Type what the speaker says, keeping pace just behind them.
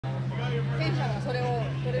験者がそれを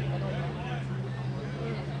取れるかどうか、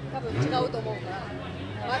多分違うと思うか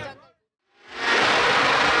ら、ばあちゃん。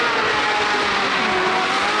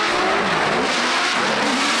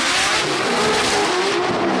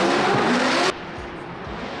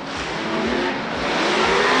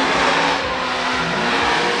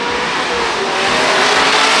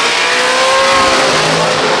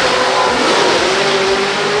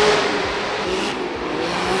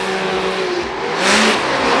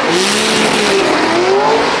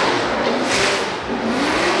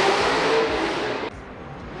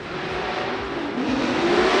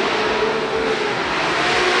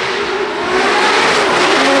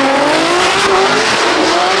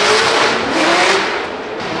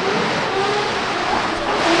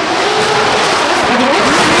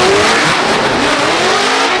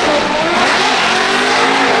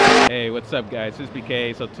What's up, guys? This is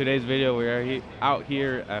BK. So today's video, we're out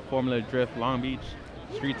here at Formula Drift Long Beach,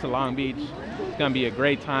 streets of Long Beach. It's gonna be a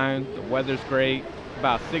great time. The weather's great,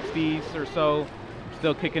 about 60s or so. I'm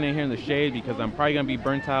still kicking in here in the shade because I'm probably gonna be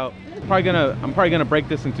burnt out. I'm probably gonna break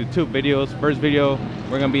this into 2 videos. First video,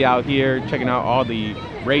 we're gonna be out here checking out all the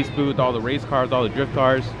race booth, all the race cars, all the drift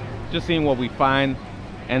cars, just seeing what we find.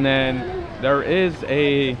 And then there is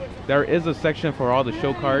a section for all the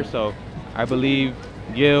show cars. So I believe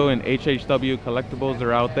Gil and HHW Collectibles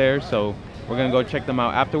are out there, so we're gonna go check them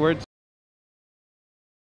out afterwards.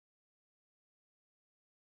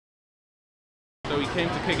 So we came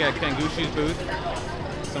to pick at Gushi's booth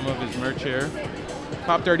some of his merch here.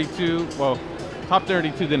 Top 32, well, top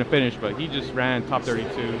 32 didn't finish, but he just ran top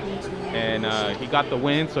 32 and he got the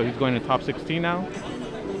win, so he's going to top 16 now.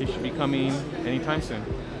 He should be coming anytime soon.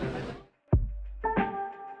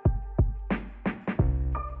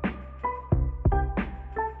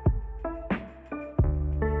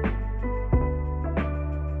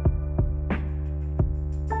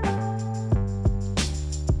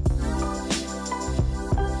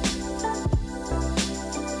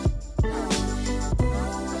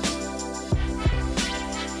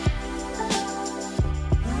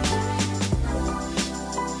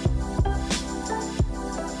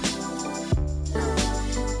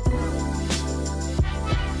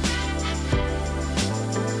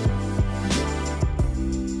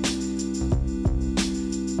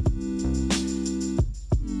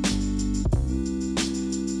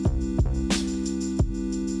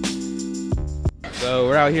 So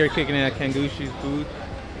we're out here kicking it at Gushi's booth.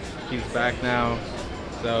 He's back now.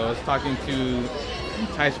 So I was talking to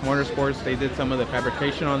Tice Motorsports. They did some of the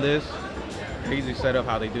fabrication on this. Crazy setup,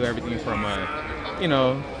 how they do everything from you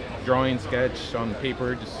know, drawing, sketch on the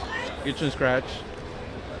paper, just sketch and scratch,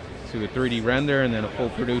 to a 3D render, and then a full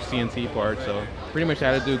produced CNC part. So pretty much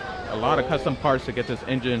I had to do a lot of custom parts to get this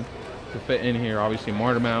engine to fit in here. Obviously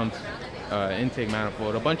motor mounts, intake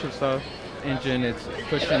manifold, a bunch of stuff. Engine, it's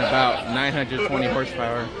pushing about 920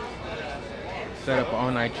 horsepower, set up all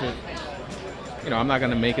nitrous. You know, I'm not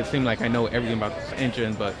gonna make it seem like I know everything about this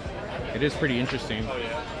engine, but it is pretty interesting,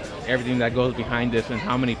 everything that goes behind this and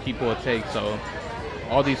how many people it takes. So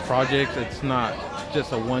all these projects, it's not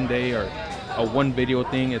just a one day or a one video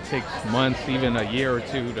thing. It takes months, even a year or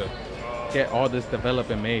 2 to get all this developed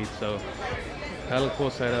and made. So hella cool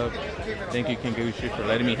setup. Thank you, Gushi, for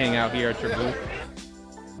letting me hang out here at your booth.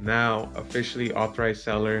 Now officially authorized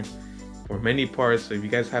seller for many parts. So if you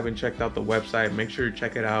guys haven't checked out the website, make sure you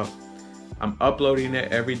check it out. I'm uploading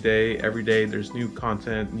it every day. Every day there's new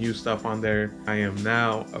content, new stuff on there. I am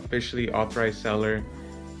now officially authorized seller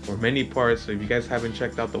for many parts. So if you guys haven't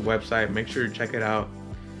checked out the website, make sure you check it out.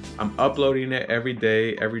 I'm uploading it every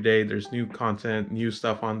day. Every day there's new content, new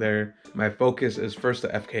stuff on there. My focus is first the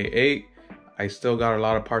FK8. I still got a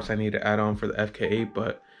lot of parts I need to add on for the FK8,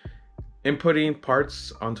 but inputting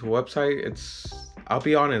parts onto a website, I'll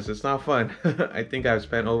be honest, it's not fun. I think I've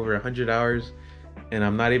spent over 100 hours and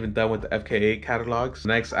I'm not even done with the FK8 catalogs.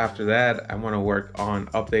 Next, after that, I want to work on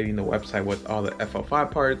updating the website with all the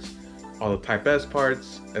FL5 parts, all the Type S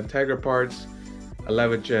parts, Integra parts,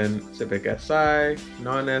 11th Gen Civic SI,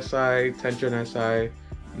 non-SI, 10th Gen SI,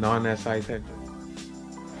 non-SI 10th Gen.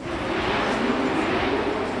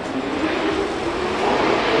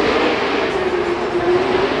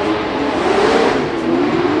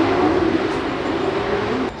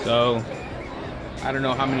 So I don't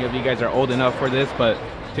know how many of you guys are old enough for this, but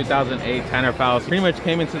 2008 Tanner Fowles pretty much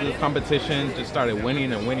came into this competition, just started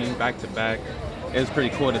winning and winning back to back. It was pretty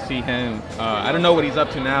cool to see him. I don't know what he's up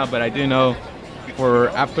to now, but I do know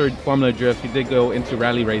after Formula Drift, he did go into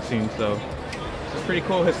rally racing. So it's pretty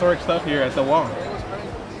cool historic stuff here at the wall.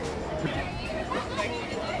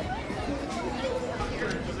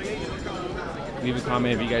 Leave a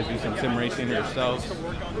comment if you guys do some sim racing yourselves.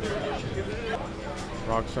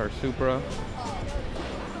 Rockstar Supra,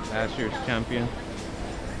 last year's champion.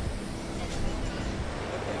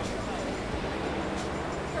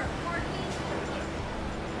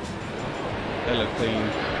 They look clean.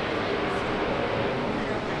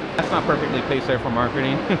 That's not perfectly placed there for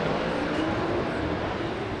marketing.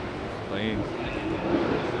 Clean.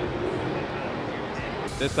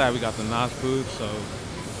 This side we got the NOS booth, so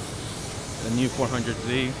the new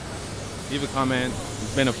 400Z. Leave a comment.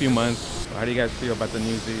 It's been a few months. How do you guys feel about the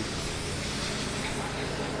new Z?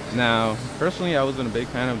 Now, personally, I wasn't a big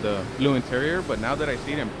fan of the blue interior, but now that I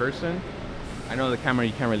see it in person, I know the camera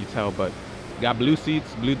you can't really tell, but got blue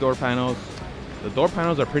seats, blue door panels. The door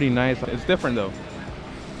panels are pretty nice. It's different though.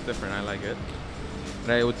 It's different. I like it.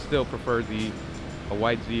 But I would still prefer a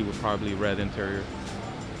white Z with probably red interior.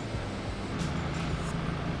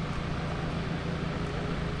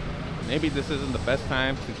 Maybe this isn't the best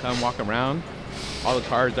time to come walk around. All the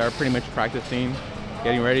cars are pretty much practicing,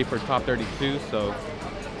 getting ready for top 32, so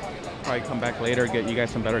probably come back later, get you guys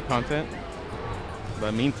some better content.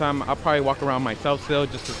 But meantime, I'll probably walk around myself still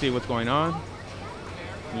just to see what's going on.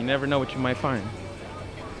 You never know what you might find.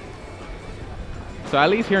 So at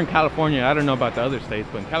least here in California, I don't know about the other states,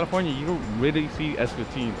 but in California, you don't really see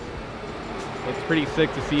S15s. It's pretty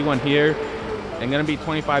sick to see one here. And gonna be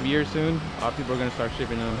 25 years soon. A lot of people are gonna start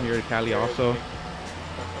shipping them here to Cali also.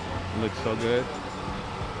 It looks so good.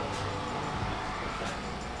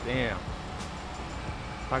 Damn.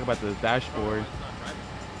 Talk about the dashboard.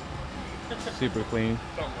 Super clean.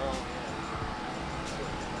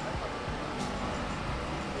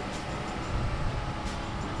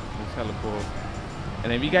 It's hella cool.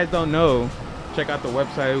 And if you guys don't know, check out the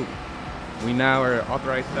website. We now are an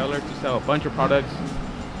authorized seller to sell a bunch of products.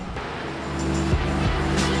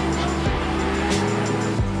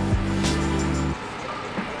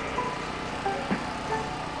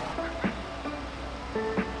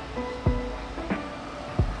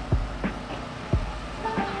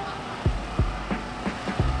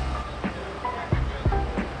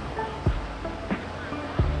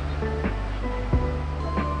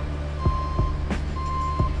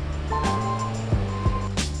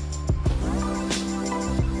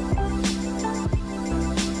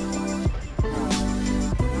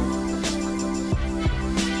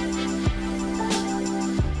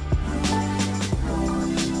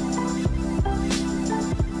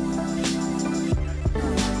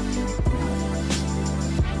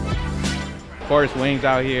 Forrest Wing's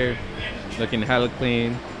out here looking hella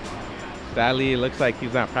clean. Sadly, it looks like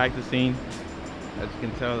he's not practicing. As you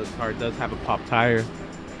can tell, this car does have a pop tire.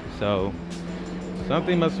 So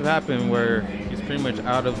something must have happened where he's pretty much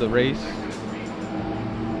out of the race.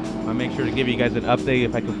 I'll make sure to give you guys an update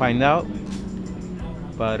if I can find out.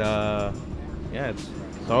 But yeah, it's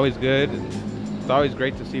always good. It's always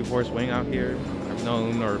great to see Forrest Wing out here. I've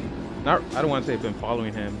known, or not, I don't want to say I've been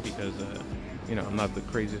following him because you know, I'm not the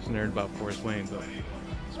craziest nerd about Forrest Wing, but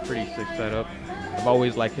it's a pretty sick setup. I've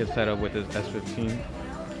always liked his setup with his S15.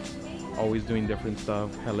 Always doing different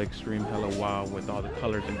stuff, hella extreme, hella wild with all the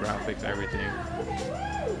colors and graphics, everything.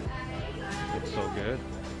 It's so good.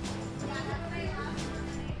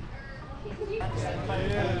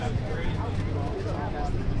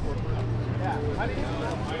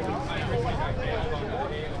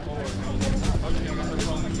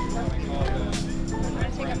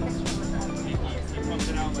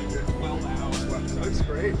 Looks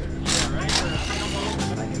great. Yeah, right?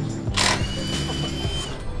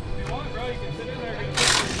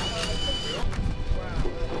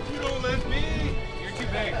 You don't let me. You're too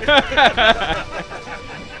big.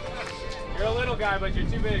 You're a little guy, but you're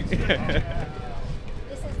too big. This is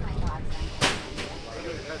my dog.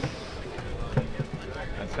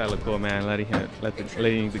 That's hella cool, man.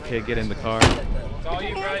 Letting the kid get in the car. It's all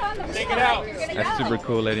you, bud. Take it out. That's super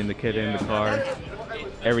cool, letting the kid in the car.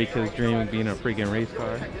 Every kid's dream of being a freaking race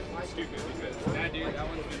car. That dude, that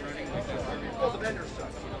one's been running like that.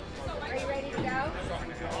 Are you ready to go? No, I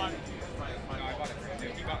bought it for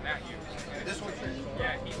him. He bought that here. This one?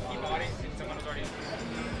 Yeah, he bought it and someone was already.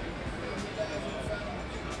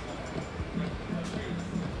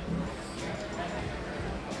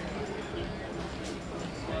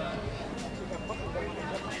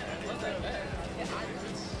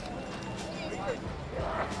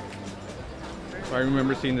 I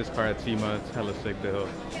remember seeing this car at SEMA. It's hella sick build.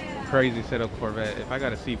 Crazy setup Corvette. If I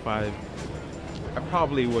got a C5, I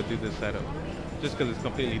probably would do this setup. Just because it's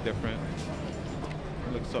completely different.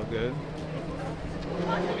 It looks so good.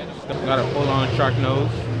 Got a full-on shark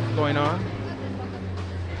nose going on.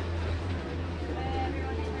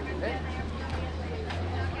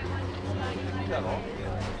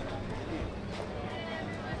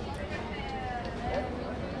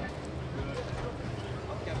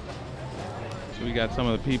 So we got some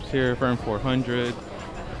of the peeps here, Firm 400.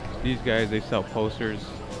 These guys, they sell posters.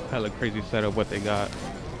 Hella crazy setup what they got.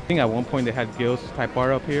 I think at one point they had Gills type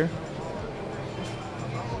R up here.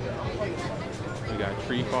 We got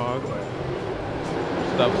tree fog.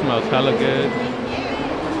 Stuff smells hella good.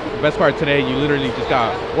 The best part today, you literally just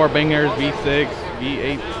got 4 bangers, V6,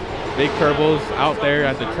 V8, big turbos out there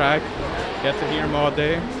at the track. Get to hear them all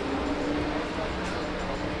day.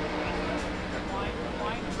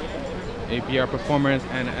 APR Performance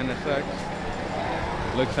and NSX.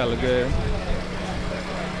 Looks hella good.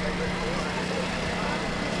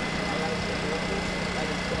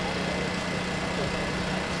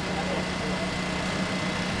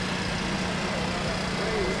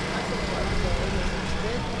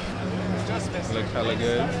 Looks hella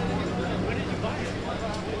good.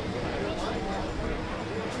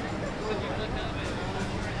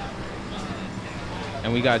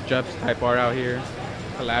 And we got Jups Type R out here,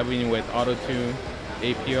 collaborating with Auto-Tune,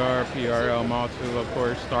 APR, PRL, Mal2, of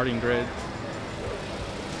course, Starting Grid.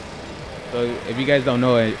 So if you guys don't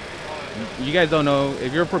know it,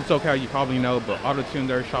 if you're from SoCal, you probably know, but Auto-Tune,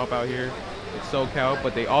 their shop out here, it's SoCal,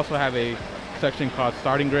 but they also have a section called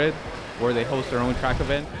Starting Grid, where they host their own track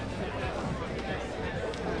event.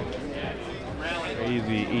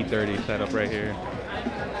 Crazy E30 setup right here.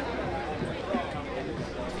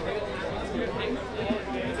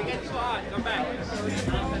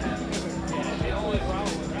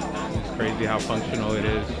 It's crazy how functional it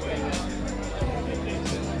is.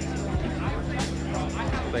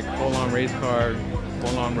 It's like full-on race car,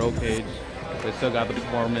 full-on roll cage, but it still got the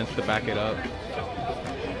performance to back it up.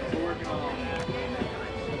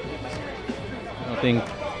 I don't think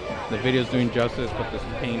the video's doing justice, but this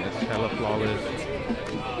paint is hella flawless.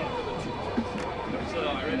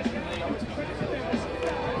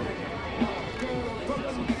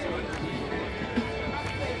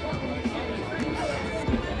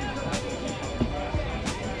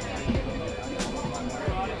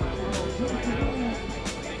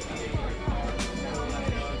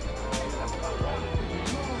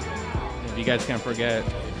 If you guys can't forget,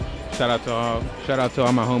 shout out to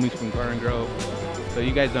all my homies from Garden Grove. So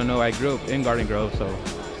you guys don't know, I grew up in Garden Grove, so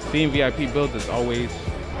seeing VIP builds is always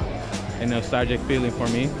a nostalgic feeling for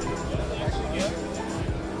me.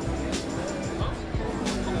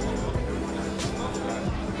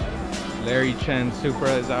 Larry Chen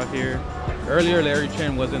Supra is out here. Earlier, Larry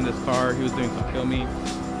Chen was in this car. He was doing some filming.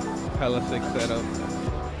 Hella sick setup.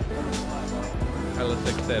 Hella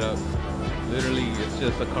sick setup. Literally, it's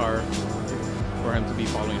just a car for him to be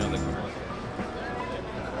following other cars.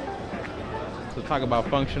 So talk about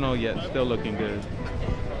functional, yet still looking good.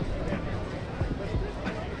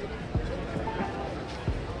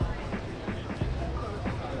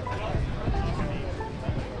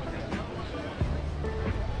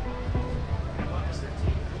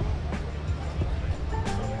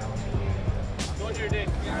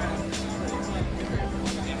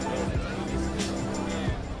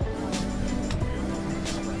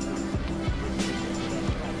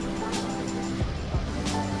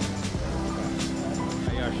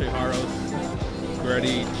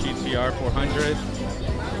 Ready GR 400.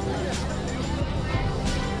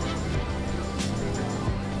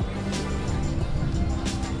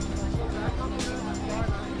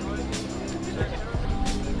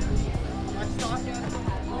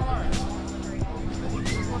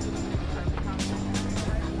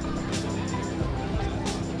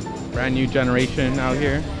 Brand new generation out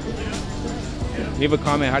here. Leave a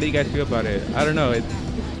comment. How do you guys feel about it? I don't know.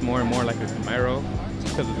 It's more and more like a Camaro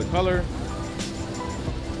because of the color.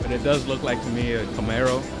 But it does look like to me a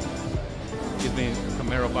Camaro. Gives me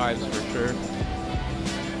Camaro vibes for sure.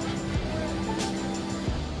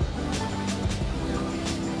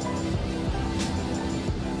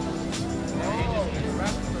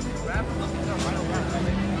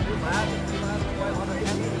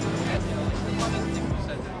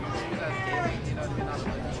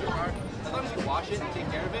 Wash it and take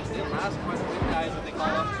care of it, they last quite a bit, guys, what they call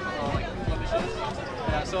them, like blemishes.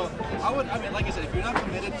 Yeah, so I mean, like I said, if you're not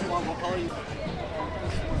committed to what color you...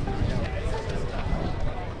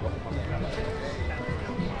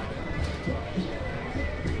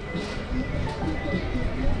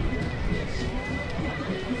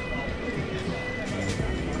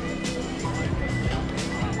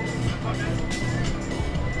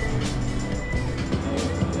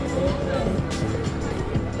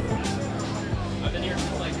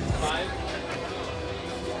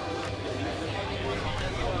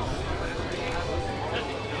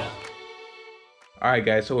 Alright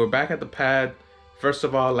guys, so we're back at the pad. First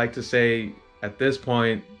of all, I'd like to say at this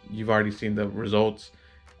point, you've already seen the results.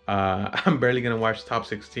 I'm barely gonna watch top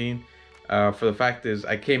 16. For the fact is,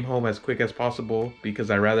 I came home as quick as possible because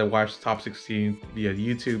I rather watch top 16 via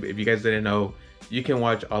YouTube. If you guys didn't know, you can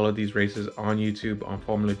watch all of these races on YouTube on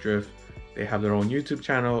Formula Drift. They have their own YouTube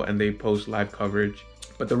channel and they post live coverage.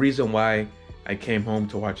 But the reason why I came home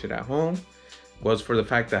to watch it at home was for the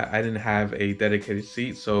fact that I didn't have a dedicated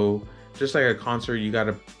seat. So just like a concert, you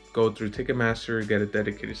gotta go through Ticketmaster, get a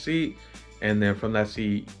dedicated seat, and then from that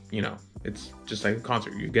seat, you know, it's just like a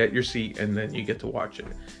concert. You get your seat and then you get to watch it.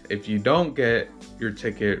 If you don't get your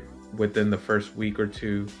ticket within the first week or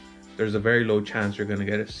two, there's a very low chance you're gonna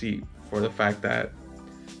get a seat, for the fact that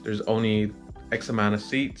there's only X amount of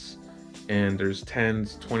seats and there's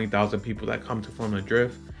 20,000 people that come to Formula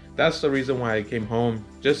Drift. That's the reason why I came home,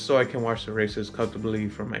 just so I can watch the races comfortably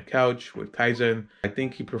from my couch with Kaizen. I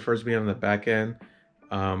think he prefers me on the back end.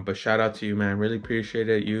 But shout out to you, man. Really appreciate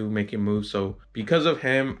it, you making moves. So because of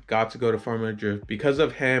him, got to go to Formula Drift. Because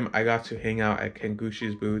of him, I got to hang out at Ken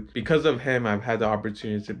Gushi's booth. Because of him, I've had the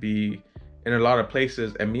opportunity to be in a lot of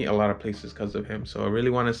places and meet a lot of places because of him. So I really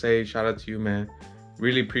want to say shout out to you, man.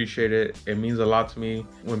 Really appreciate it. It means a lot to me.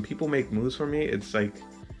 When people make moves for me, it's like,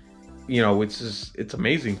 you know, it's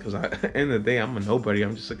amazing, because at the end of the day, I'm a nobody.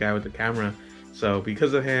 I'm just a guy with a camera. So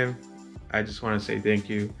because of him, I just want to say thank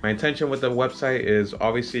you. My intention with the website is,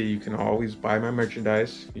 obviously, you can always buy my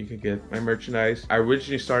merchandise. You can get my merchandise. I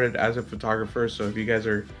originally started as a photographer, so if you guys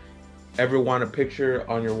ever want a picture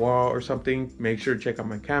on your wall or something, make sure to check out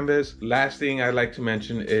my canvas. Last thing I'd like to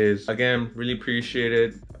mention is, again, really appreciate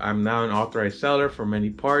it. I'm now an authorized seller for many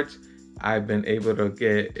parts. I've been able to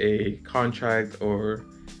get a contract or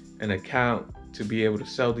an account to be able to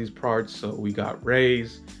sell these parts. So we got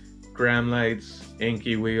rays, gram lights,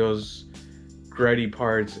 Inky wheels, Gretty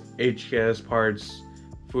parts, Xgenz parts,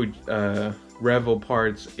 Revel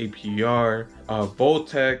parts, APR,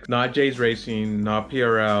 Voltex, not Jay's Racing, not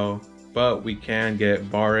PRL, but we can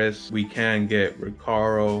get Baris, we can get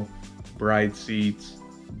Recaro, Bride seats,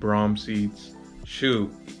 Brom seats.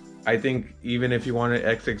 Shoot, I think even if you wanted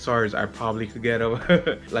XXRs, I probably could get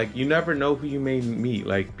them. Like, you never know who you may meet.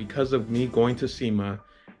 Like, because of me going to SEMA,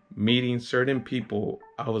 meeting certain people,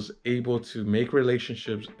 I was able to make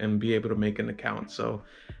relationships and be able to make an account. So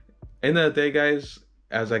end of the day, guys,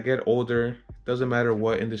 as I get older, doesn't matter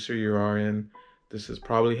what industry you are in, this is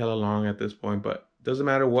probably hella long at this point, but doesn't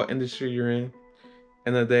matter what industry you're in,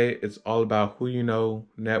 end of the day, it's all about who you know,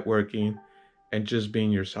 networking, and just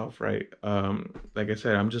being yourself, right? Like I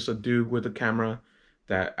said, I'm just a dude with a camera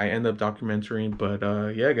that I end up documenting. But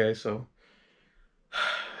yeah, guys, so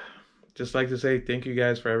just like to say thank you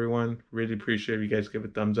guys for everyone. Really appreciate if you guys give a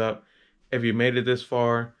thumbs up. If you made it this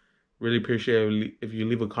far, really appreciate it if you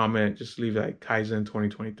leave a comment. Just leave like Kaizen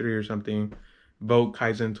 2023 or something. Vote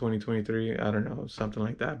Kaizen 2023. I don't know, something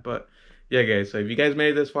like that. But yeah, guys, so if you guys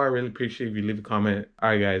made it this far, I really appreciate if you leave a comment.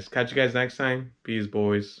 All right, guys, catch you guys next time. Peace,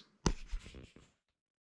 boys.